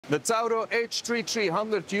The Tauro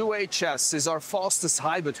H3300 UHS is our fastest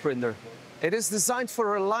hybrid printer. It is designed for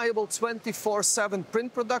reliable 24/7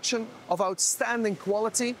 print production of outstanding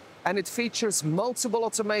quality, and it features multiple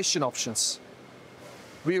automation options.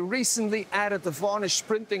 We recently added the varnish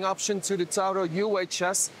printing option to the Tauro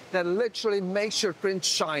UHS that literally makes your print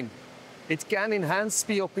shine. It can enhance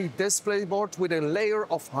POP display board with a layer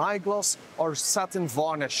of high gloss or satin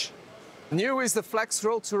varnish. New is the Flex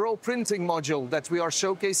roll-to-roll printing module that we are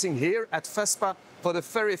showcasing here at FESPA for the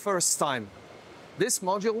very first time. This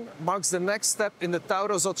module marks the next step in the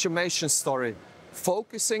Tauro's automation story,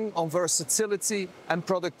 focusing on versatility and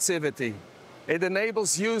productivity. It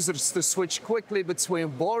enables users to switch quickly between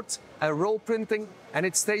board and roll printing, and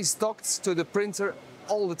it stays docked to the printer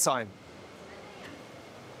all the time.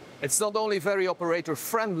 It's not only very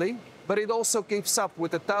operator-friendly, but it also keeps up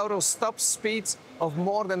with the Tauro's top speed of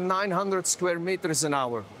more than 900 square meters an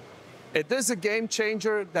hour. It is a game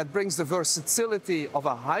changer that brings the versatility of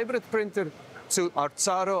a hybrid printer to our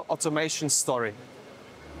Tauro automation story.